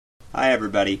Hi,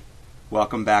 everybody.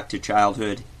 Welcome back to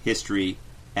Childhood, History,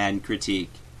 and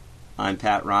Critique. I'm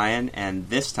Pat Ryan, and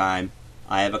this time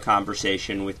I have a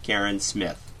conversation with Karen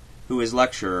Smith, who is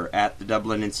lecturer at the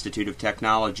Dublin Institute of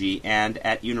Technology and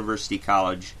at University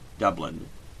College, Dublin.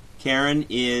 Karen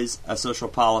is a social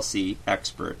policy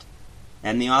expert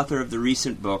and the author of the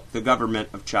recent book, The Government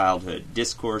of Childhood: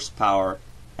 Discourse, Power,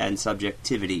 and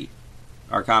Subjectivity.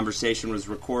 Our conversation was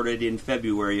recorded in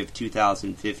February of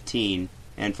 2015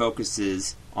 and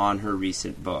focuses on her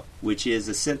recent book, which is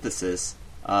a synthesis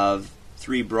of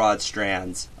three broad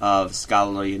strands of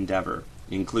scholarly endeavor,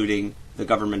 including the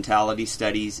governmentality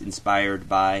studies inspired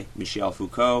by Michel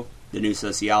Foucault, the new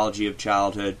sociology of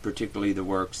childhood, particularly the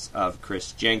works of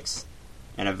Chris Jenks,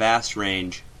 and a vast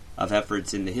range of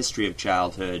efforts in the history of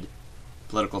childhood,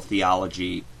 political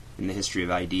theology, and the history of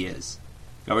ideas.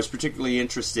 I was particularly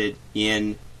interested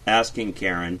in asking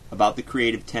Karen about the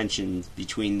creative tensions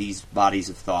between these bodies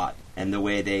of thought and the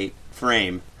way they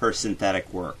frame her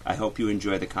synthetic work. I hope you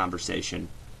enjoy the conversation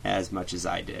as much as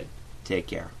I did. Take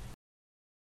care.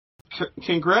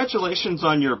 Congratulations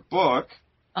on your book.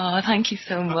 Oh, thank you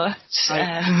so much.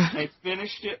 I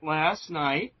finished it last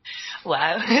night.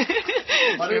 Wow.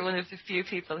 You're one of the few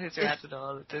people who's read it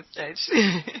all at this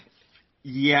stage.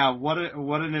 Yeah, what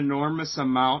an enormous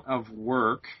amount of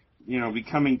work.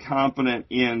 Becoming competent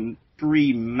in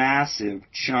three massive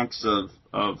chunks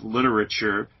of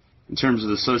literature in terms of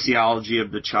the sociology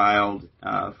of the child,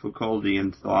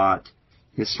 Foucauldian thought,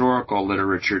 historical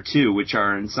literature too, which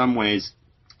are in some ways,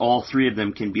 all three of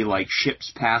them can be like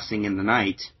ships passing in the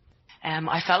night.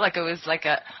 I felt like it was like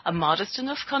a modest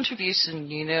enough contribution,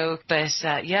 but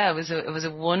it was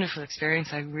a wonderful experience.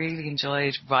 I really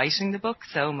enjoyed writing the book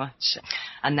so much,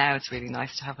 and now it's really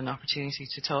nice to have an opportunity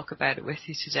to talk about it with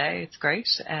you today. It's great.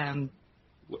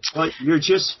 Well, you're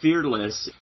just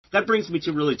fearless. That brings me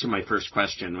to my first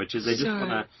question, which is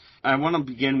I want to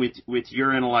begin with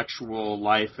your intellectual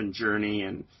life and journey,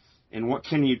 and what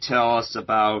can you tell us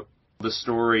about the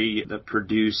story that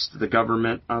produced The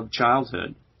Government of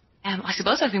Childhood? I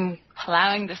suppose I've been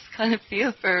plowing this kind of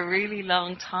field for a really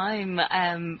long time.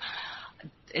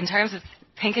 In terms of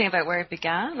thinking about where it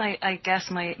began, I guess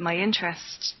my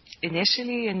interest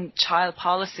initially in child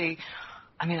policy,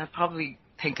 I probably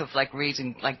think of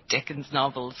reading Dickens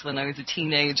novels when I was a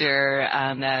teenager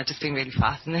and just being really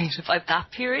fascinated by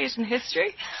that period in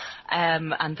history.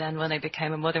 And then when I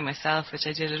became a mother myself, which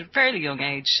I did at a fairly young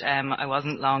age, I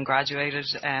wasn't long graduated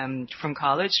from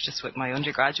college, just with my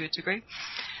undergraduate degree.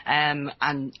 And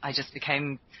I just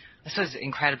became, I suppose,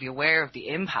 incredibly aware of the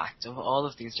impact of all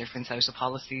of these different social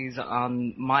policies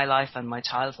on my life and my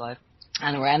child's life.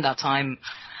 And around that time,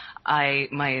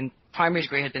 my primary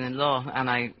degree had been in law, and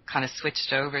I kind of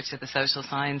switched over to the social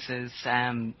sciences.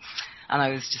 And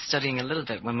I was just studying a little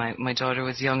bit when my daughter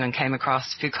was young and came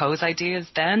across Foucault's ideas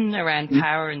then around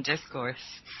power and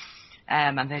discourse.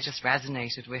 And they just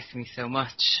resonated with me so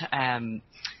much.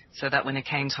 So that when it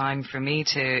came time for me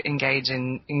to engage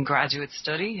in graduate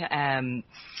study,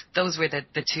 those were the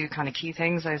two kind of key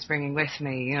things I was bringing with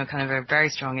me, kind of a very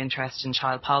strong interest in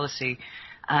child policy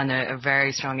and a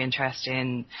very strong interest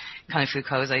in kind of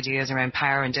Foucault's ideas around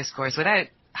power and discourse without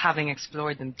having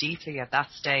explored them deeply at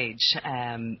that stage.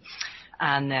 I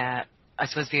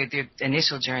suppose the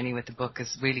initial journey with the book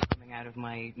is really coming out of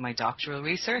my doctoral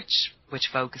research, which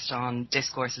focused on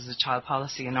discourses of child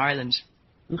policy in Ireland.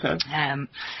 Okay.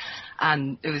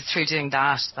 And it was through doing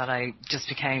that I just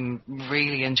became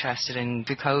really interested in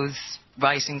Foucault's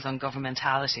writings on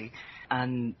governmentality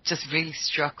and just really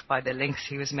struck by the links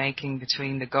he was making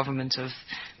between the government of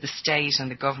the state and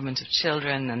the government of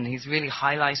children. And he's really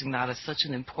highlighting that as such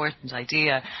an important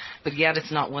idea, but yet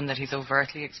it's not one that he's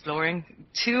overtly exploring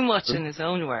too much in his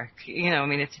own work.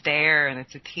 It's there and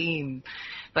it's a theme,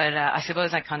 but I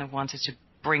suppose I kind of wanted to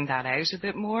bring that out a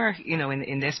bit more,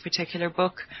 in this particular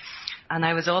book. And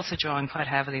I was also drawing quite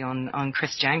heavily on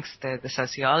Chris Jenks, the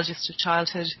sociologist of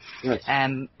childhood, yes.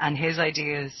 And his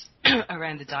ideas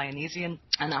around the Dionysian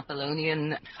and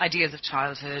Apollonian ideas of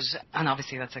childhood. And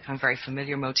obviously that's a kind of very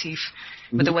familiar motif,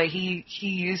 but the way he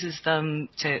uses them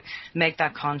to make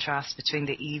that contrast between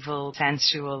the evil,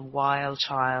 sensual, wild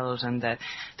child and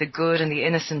the good and the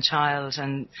innocent child.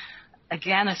 And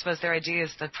again, I suppose they're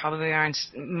ideas that probably aren't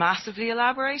massively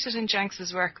elaborated in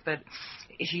Jenks's work, but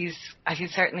he's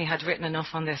certainly had written enough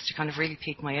on this to kind of really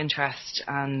pique my interest,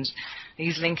 and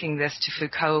he's linking this to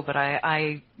Foucault, but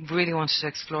I really wanted to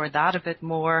explore that a bit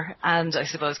more. And I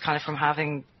suppose kind of from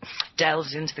having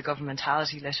delved into the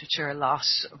governmentality literature a lot,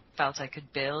 felt I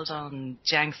could build on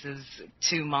Jenks's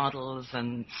two models,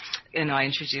 and I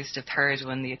introduced a third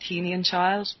one, the Athenian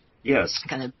child. Yes.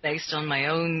 Kind of based on my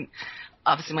own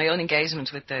obviously my own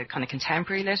engagement with the kind of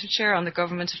contemporary literature on the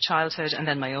government of childhood, and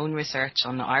then my own research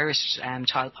on Irish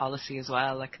child policy as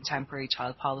well, like contemporary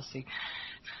child policy.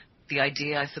 The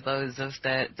idea, I suppose, of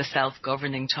the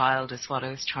self-governing child is what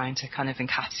I was trying to kind of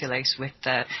encapsulate with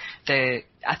the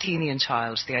Athenian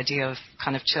child, the idea of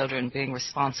kind of children being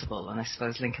responsible, and I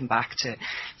suppose linking back to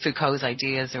Foucault's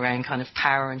ideas around kind of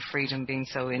power and freedom being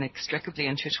so inextricably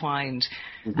intertwined,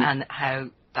 and how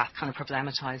that kind of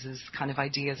problematizes kind of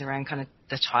ideas around kind of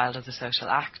the child as a social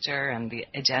actor and the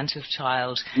agentive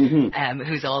child,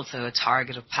 who's also a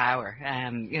target of power.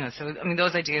 So I mean,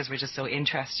 those ideas were just so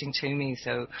interesting to me.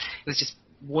 So it was just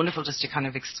wonderful just to kind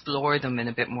of explore them in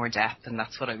a bit more depth, and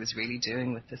that's what I was really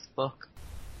doing with this book.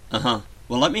 Well,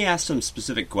 let me ask some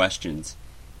specific questions.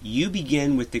 You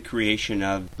begin with the creation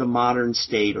of the modern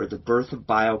state, or the birth of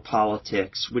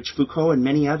biopolitics, which Foucault and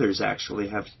many others actually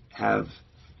have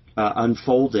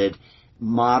unfolded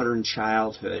modern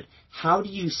childhood. How do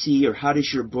you see, or how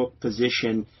does your book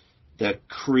position the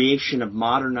creation of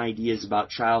modern ideas about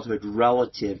childhood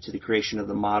relative to the creation of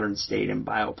the modern state and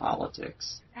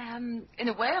biopolitics? In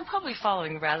a way, I'm probably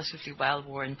following relatively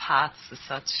well-worn paths as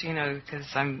such, because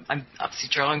I'm obviously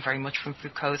drawing very much from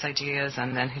Foucault's ideas,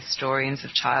 and then historians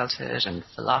of childhood and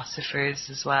philosophers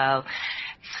as well.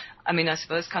 I mean, I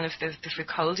suppose kind of the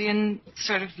Foucauldian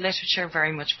sort of literature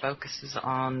very much focuses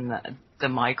on the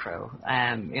micro,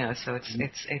 so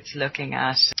it's looking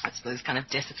at, I suppose, kind of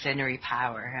disciplinary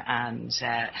power, and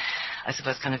I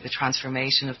suppose kind of the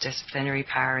transformation of disciplinary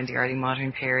power in the early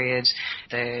modern period,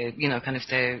 I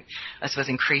suppose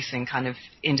increasing kind of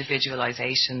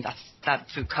individualization that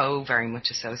Foucault very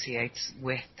much associates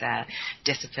with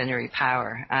disciplinary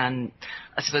power. And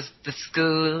I suppose the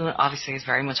school obviously is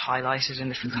very much highlighted in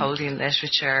the Foucauldian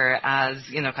literature as,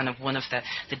 kind of one of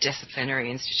the disciplinary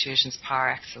institutions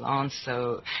par excellence.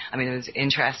 So, I mean, it was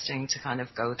interesting to kind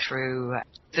of go through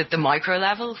the micro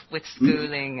level with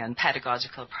schooling and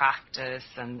pedagogical practice,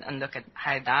 and look at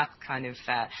how that kind of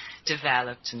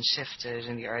developed and shifted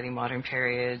in the early modern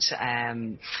period.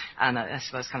 And I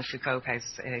suppose kind of Foucault pays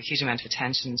a huge amount of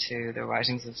attention to the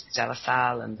writings of De La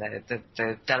Salle and the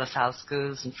De La Salle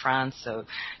schools in France, so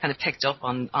kind of picked up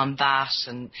on that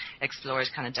and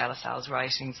explored kind of De La Salle's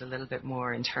writings a little bit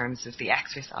more in terms of the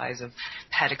exercise of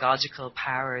pedagogical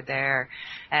power there.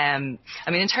 I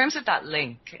mean, in terms of that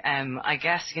link, I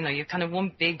guess, you kind of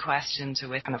one big question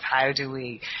to it, kind of how do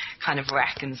we kind of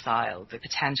reconcile the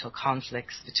potential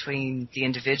conflicts between the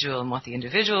individual and what the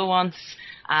individual wants,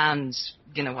 and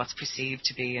what's perceived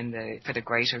to be for the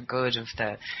greater good of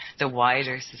the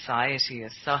wider society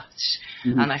as such.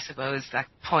 And I suppose that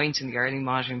point in the early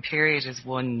modern period is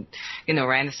one,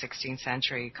 around the 16th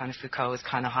century, kind of Foucault was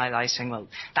kind of highlighting, well,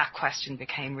 that question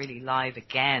became really live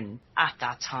again at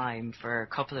that time for a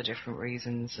couple of different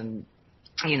reasons. And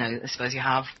I suppose you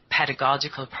have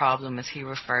pedagogical problem, as he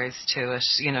refers to it,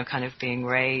 kind of being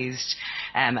raised.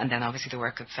 And then obviously the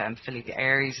work of Philippe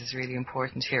Ayres is really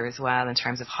important here as well, in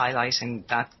terms of highlighting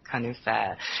that kind of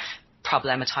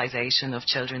problematization of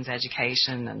children's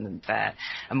education, and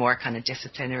a more kind of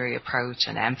disciplinary approach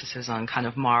and emphasis on kind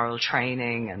of moral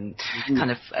training, and kind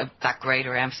of that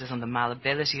greater emphasis on the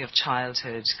malleability of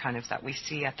childhood kind of that we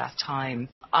see at that time.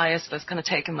 I suppose kind of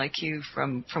taking my cue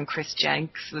from Chris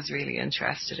Jenks, was really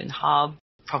interested in Hobbes,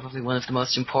 probably one of the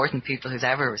most important people who's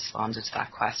ever responded to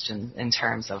that question in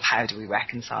terms of how do we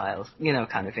reconcile,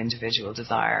 kind of individual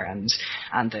desire and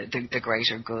the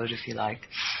greater good, if you like.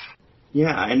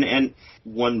 Yeah, and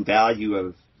one value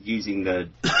of using the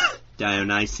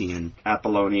Dionysian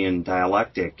Apollonian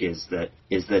dialectic is that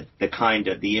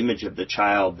the image of the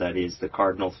child that is the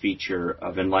cardinal feature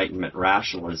of Enlightenment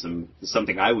rationalism is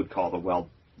something I would call the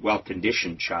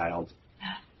well-conditioned child.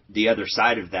 The other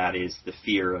side of that is the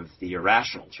fear of the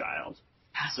irrational child.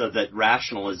 So that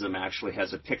rationalism actually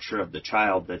has a picture of the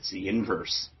child that's the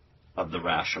inverse of the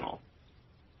rational.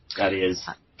 That is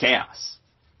chaos.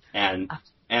 And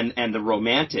the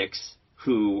romantics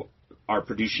who are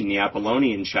producing the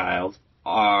Apollonian child,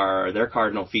 their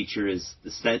cardinal feature is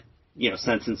the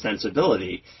sense and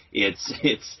sensibility. It's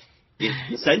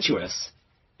the sensuous,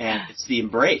 and it's the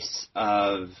embrace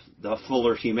of the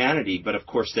fuller humanity. But of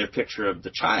course, their picture of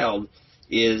the child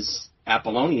is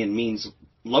Apollonian, means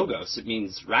logos. It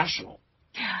means rational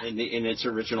in its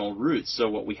original roots. So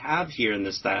what we have here in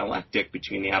this dialectic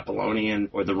between the Apollonian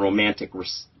or the romantic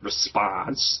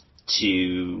response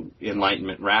to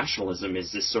Enlightenment rationalism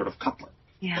is this sort of couplet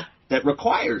that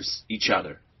requires each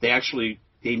other. They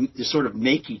sort of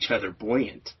make each other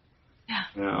buoyant.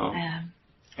 But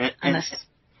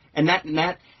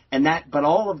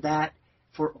all of that,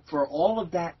 for all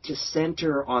of that to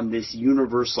center on this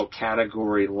universal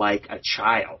category like a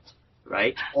child,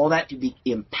 right? All that to be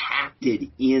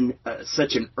impacted in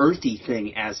such an earthy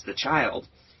thing as the child,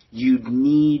 you'd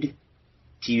need,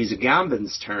 to use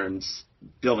Agamben's terms,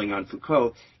 building on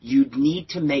Foucault, you'd need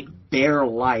to make bare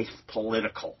life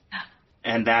political.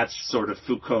 And that's sort of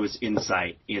Foucault's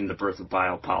insight in The Birth of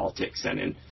Biopolitics.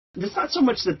 And it's not so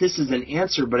much that this is an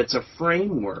answer, but it's a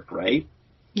framework, right?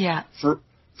 Yeah.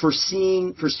 For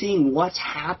seeing what's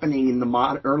happening in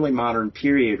the early modern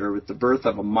period, or with the birth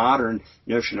of a modern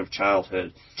notion of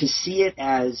childhood, to see it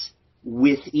as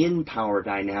within power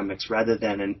dynamics rather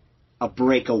than a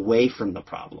break away from the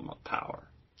problem of power.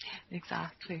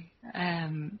 Exactly.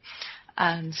 And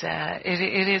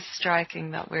it is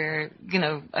striking that we're,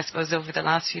 I suppose over the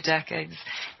last few decades,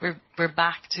 we're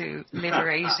back to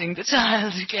liberating the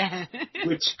child again.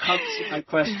 Which comes to my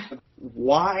question: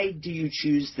 why do you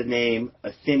choose the name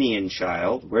Athenian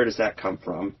child? Where does that come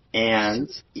from? And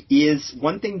is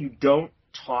one thing you don't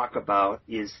talk about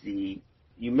is you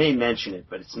may mention it,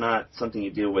 but it's not something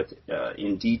you deal with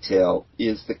in detail,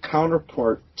 is the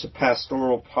counterpart to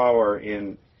pastoral power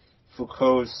in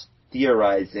Foucault's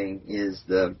theorizing is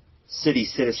the city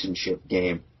citizenship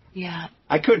game. Yeah.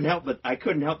 I couldn't help but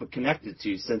connect the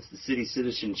two, since the city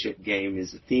citizenship game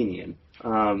is Athenian.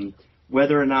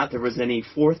 Whether or not there was any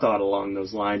forethought along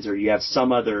those lines, or you have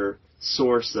some other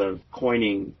source of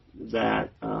coining that.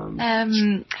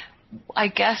 I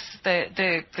guess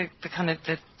the kind of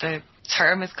the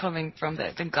term is coming from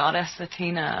the goddess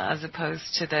Athena as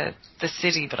opposed to the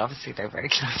city, but obviously they're very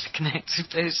closely connected.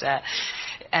 But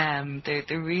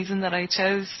the reason that I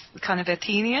chose kind of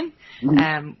Athenian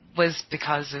was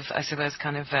because of, I suppose,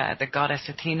 kind of the goddess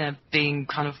Athena being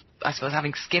kind of, I suppose,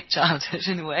 having skipped childhood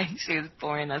in a way. She was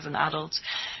born as an adult,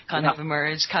 of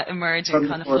emerging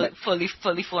kind of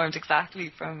fully formed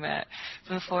exactly from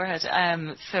the forehead.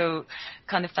 So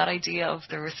kind of that idea of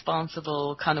the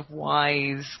responsible, kind of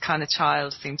wise kind of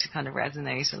child seemed to kind of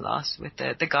resonate a lot with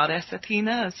the goddess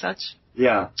Athena as such.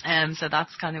 Yeah. So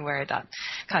that's kind of where that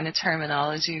kind of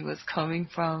terminology was coming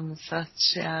from.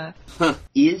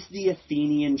 Is the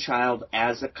Athenian child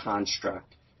as a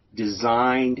construct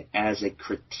designed as a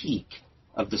critique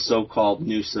of the so-called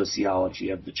new sociology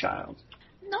of the child?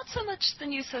 Not so much the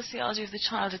new sociology of the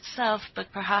child itself, but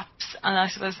perhaps, and I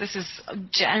suppose this is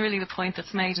generally the point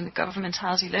that's made in the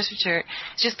governmentality literature,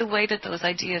 just the way that those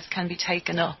ideas can be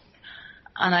taken up.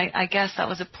 And I guess that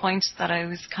was a point that I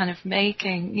was kind of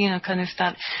making, kind of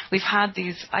that we've had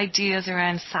these ideas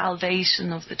around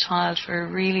salvation of the child for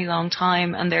a really long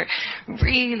time, and they're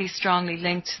really strongly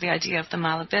linked to the idea of the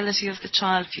malleability of the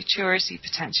child, futurity,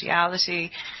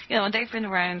 potentiality, and they've been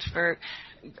around for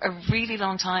a really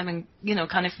long time, and,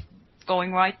 kind of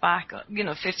going right back,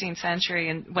 15th century,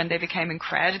 and when they became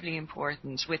incredibly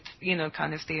important with,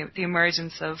 kind of the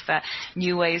emergence of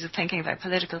new ways of thinking about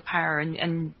political power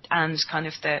and kind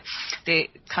of the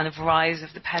kind of rise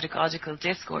of the pedagogical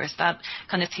discourse. That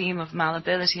kind of theme of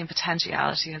malleability and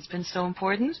potentiality has been so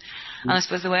important. And I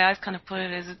suppose the way I've kind of put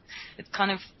it is it's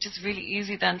kind of just really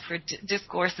easy then for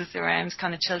discourses around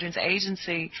kind of children's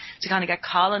agency to kind of get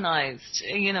colonized,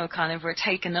 kind of, or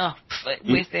taken up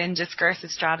within discursive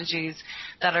strategies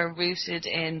that are rooted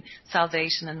in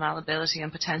salvation and malleability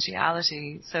and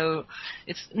potentiality. So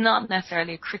it's not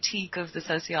necessarily a critique of the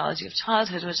sociology of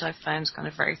childhood, which I found kind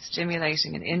of very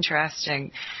stimulating and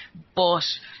interesting, but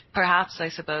perhaps, I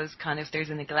suppose, kind of there's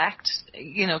a neglect,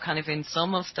 kind of in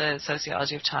some of the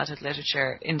sociology of childhood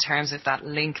literature in terms of that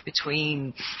link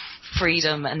between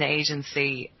freedom and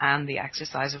agency and the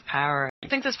exercise of power. I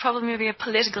think there's probably maybe a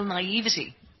political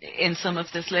naivety in some of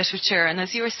this literature, and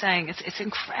as you were saying, it's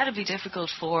incredibly difficult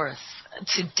for us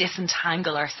to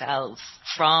disentangle ourselves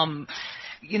from,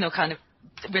 kind of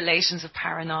relations of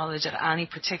power knowledge at any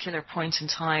particular point in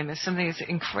time. Is something that's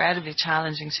incredibly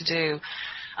challenging to do.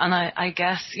 And I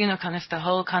guess, kind of the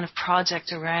whole kind of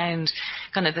project around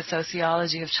kind of the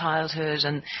sociology of childhood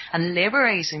and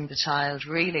liberating the child,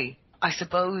 really, I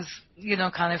suppose,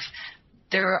 kind of,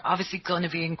 there are obviously going to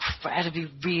be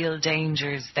incredibly real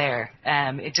dangers there.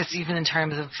 It just, even in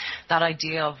terms of that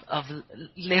idea of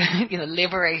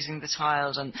liberating the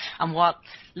child and what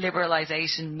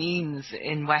liberalization means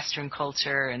in Western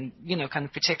culture, and kind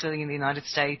of particularly in the United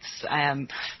States,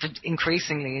 but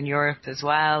increasingly in Europe as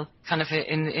well. Kind of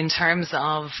in terms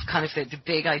of kind of the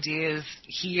big ideas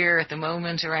here at the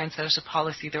moment around social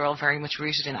policy, they're all very much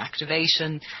rooted in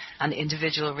activation and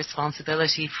individual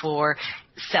responsibility for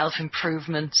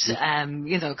self-improvement,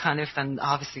 kind of, and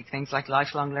obviously things like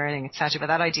lifelong learning, etc. But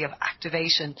that idea of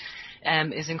activation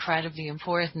is incredibly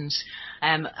important.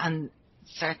 And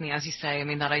certainly, as you say, I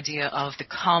mean, that idea of the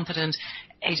competent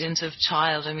agentive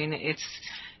child, I mean,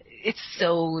 it's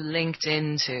so linked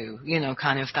into,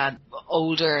 kind of that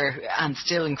older and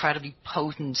still incredibly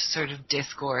potent sort of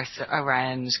discourse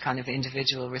around kind of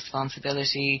individual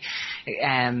responsibility,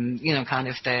 kind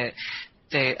of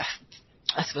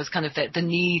I suppose kind of the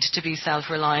need to be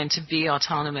self-reliant, to be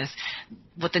autonomous.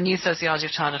 What the new sociology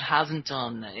of childhood hasn't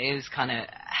done is kind of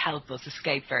help us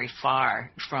escape very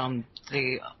far from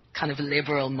the kind of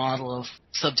liberal model of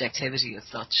subjectivity as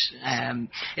such.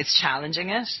 It's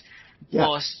challenging it,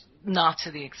 but not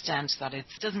to the extent that it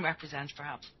doesn't represent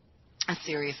perhaps a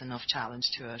serious enough challenge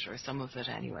to it, or some of it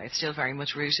anyway. It's still very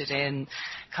much rooted in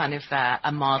kind of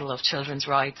a model of children's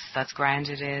rights that's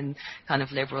grounded in kind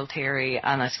of liberal theory,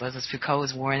 and I suppose as Foucault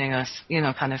is warning us,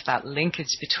 kind of that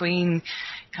linkage between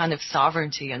kind of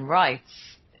sovereignty and rights.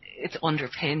 It's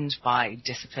underpinned by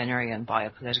disciplinary and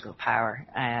biopolitical power,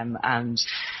 and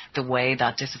the way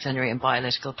that disciplinary and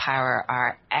biopolitical power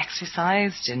are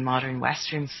exercised in modern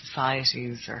Western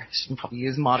societies, or I shouldn't probably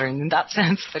use modern in that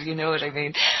sense, but you know what I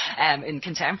mean, in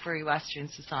contemporary Western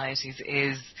societies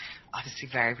is obviously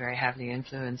very, very heavily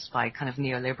influenced by kind of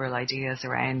neoliberal ideas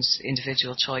around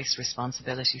individual choice,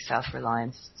 responsibility,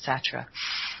 self-reliance, etc.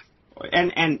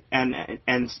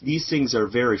 And these things are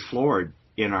very flawed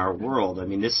in our world. I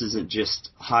mean, this isn't just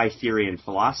high theory and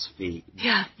philosophy.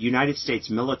 Yeah. The United States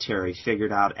military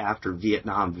figured out after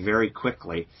Vietnam very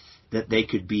quickly that they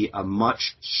could be a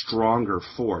much stronger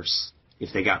force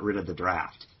if they got rid of the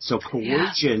draft. So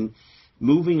coercion,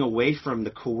 moving away from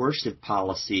the coercive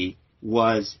policy,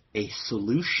 was a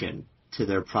solution to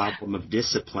their problem of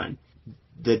discipline.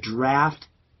 The draft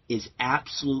is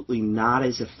absolutely not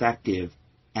as effective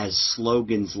as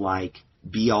slogans like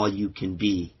 "Be all you can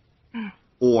be,"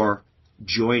 or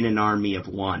 "Join an army of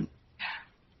one."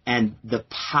 And the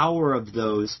power of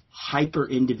those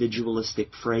hyper-individualistic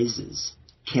phrases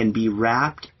can be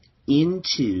wrapped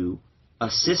into a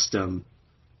system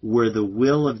where the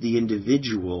will of the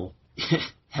individual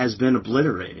has been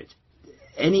obliterated.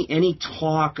 Any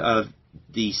talk of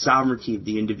the sovereignty of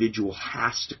the individual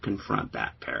has to confront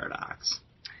that paradox.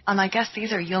 And I guess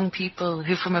these are young people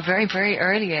who from a very, very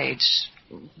early age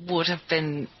would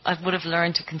have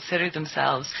learned to consider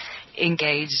themselves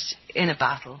engaged in a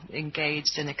battle,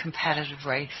 engaged in a competitive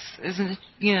race, isn't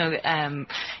it?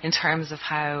 In terms of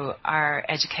how our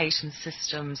education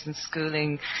systems and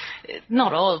schooling,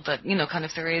 not all, but, kind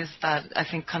of there is that, I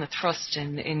think, kind of thrust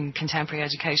in contemporary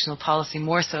educational policy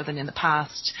more so than in the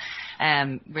past,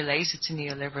 related to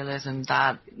neoliberalism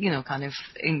that, kind of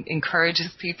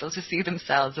encourages people to see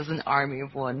themselves as an army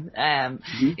of one,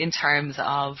 in terms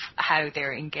of how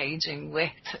they're engaging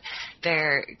with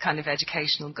their kind of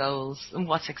educational goals and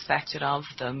what's expected of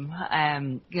them.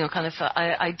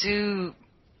 I do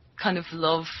kind of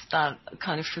love that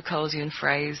kind of Foucauldian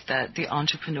phrase, that the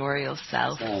entrepreneurial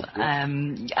self,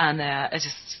 and I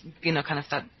just, kind of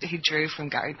that he drew from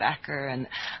Gary Becker, and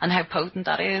how potent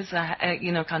that is,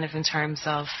 kind of in terms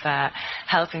of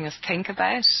helping us think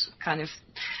about kind of,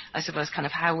 I suppose, kind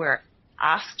of how we're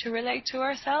asked to relate to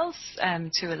ourselves,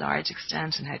 to a large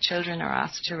extent, and how children are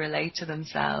asked to relate to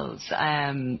themselves,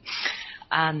 and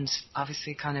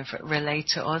obviously kind of relate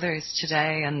to others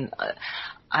today. And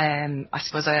I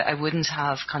suppose I wouldn't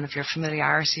have kind of your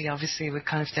familiarity, obviously, with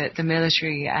kind of the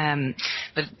military,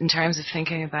 but in terms of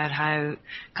thinking about how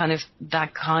kind of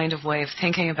that kind of way of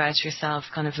thinking about yourself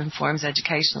kind of informs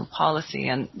educational policy,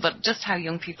 but just how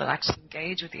young people actually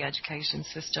engage with the education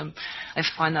system, I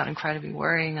find that incredibly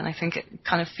worrying, and I think it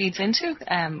kind of feeds into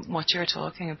what you're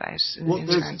talking about in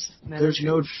terms of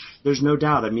military. There's no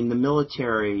doubt. I mean, the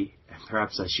military.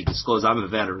 Perhaps I should disclose I'm a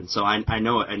veteran, so I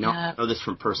know this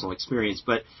from personal experience.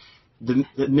 But the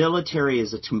military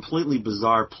is a completely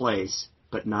bizarre place,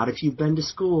 but not if you've been to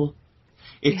school.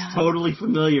 It's totally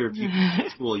familiar if you've been to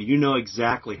school. You know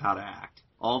exactly how to act.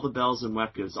 All the bells and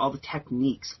whistles, all the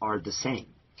techniques are the same.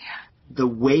 Yeah. The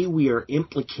way we are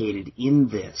implicated in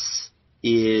this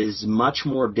is much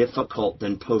more difficult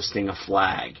than posting a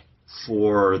flag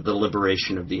for the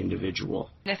liberation of the individual.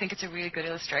 I think it's a really good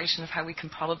illustration of how we can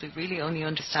probably really only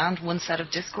understand one set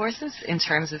of discourses in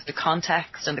terms of the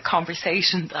context and the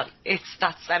conversation that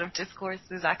that set of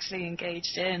discourses actually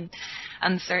engaged in.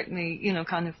 And certainly,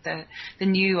 kind of the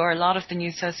new, or a lot of the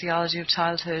new sociology of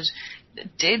childhood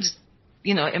did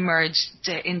emerged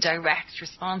in direct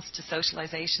response to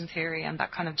socialization theory and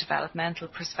that kind of developmental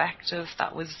perspective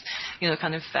that was,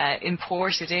 kind of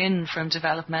imported in from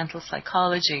developmental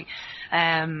psychology.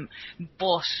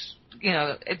 But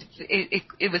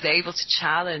it was able to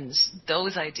challenge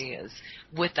those ideas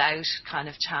without kind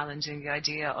of challenging the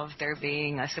idea of there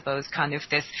being, I suppose, kind of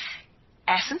this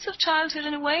essence of childhood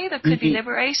in a way that could be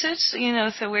liberated,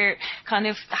 so we're kind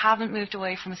of haven't moved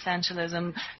away from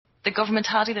essentialism, the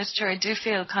governmentality literature, I do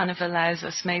feel kind of allows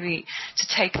us maybe to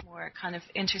take more kind of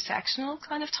intersectional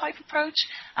kind of type approach,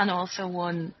 and also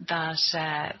one that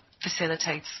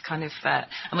facilitates kind of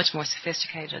a much more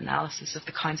sophisticated analysis of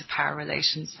the kinds of power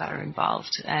relations that are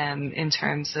involved in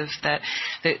terms of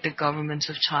the government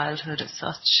of childhood as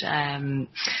such.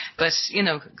 But, you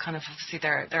know, kind of obviously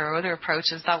there are other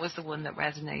approaches. That was the one that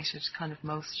resonated kind of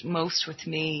most with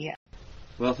me.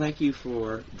 Well, thank you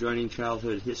for joining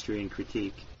Childhood History and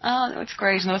Critique. Oh, no, it's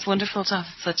great. No, it's wonderful to have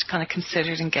such kind of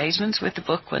considered engagement with the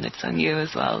book when it's on you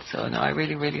as well. So, no, I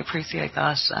really, really appreciate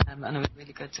that. And it was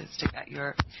really good to get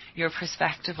your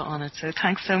perspective on it. So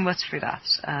thanks so much for that.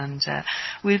 And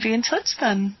we'll be in touch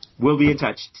then. We'll be in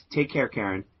touch. Take care,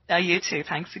 Karen. You too.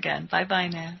 Thanks again. Bye-bye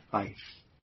now. Bye.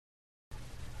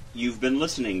 You've been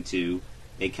listening to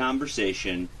a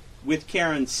conversation with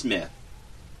Karen Smith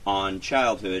on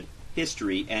Childhood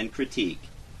History and Critique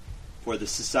for the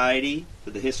Society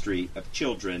for the History of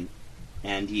Children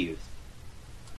and Youth.